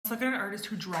Look at an artist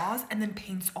who draws and then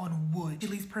paints on wood. She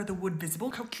leaves part of the wood visible.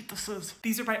 Look how cute this is.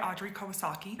 These are by Audrey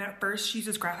Kawasaki. And at first she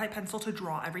uses graphite pencil to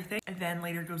draw everything and then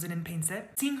later goes in and paints it.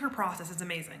 Seeing her process is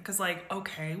amazing because like,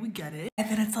 okay, we get it. And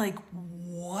then it's like,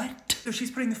 what? So she's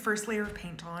putting the first layer of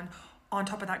paint on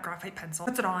top of that graphite pencil,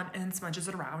 puts it on and then smudges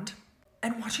it around.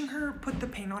 And watching her put the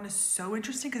paint on is so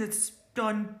interesting because it's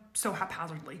done so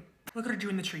haphazardly. Look at her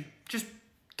doing the tree. Just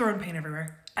throwing paint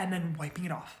everywhere and then wiping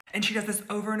it off. And she does this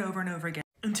over and over and over again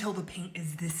until the paint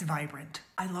is this vibrant.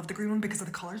 I love the green one because of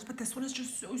the colors, but this one is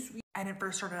just so sweet. And it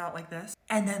first started out like this,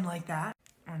 and then like that,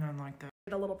 and then like that.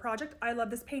 A little project. I love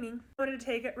this painting. I wanted to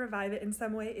take it, revive it in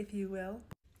some way, if you will.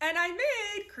 And I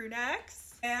made crew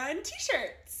necks and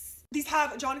t-shirts. These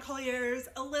have John Collier's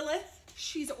Lilith.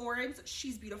 She's orange.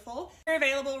 She's beautiful. They're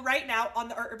available right now on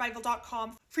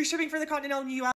TheArtRevival.com. Free shipping for the continental US.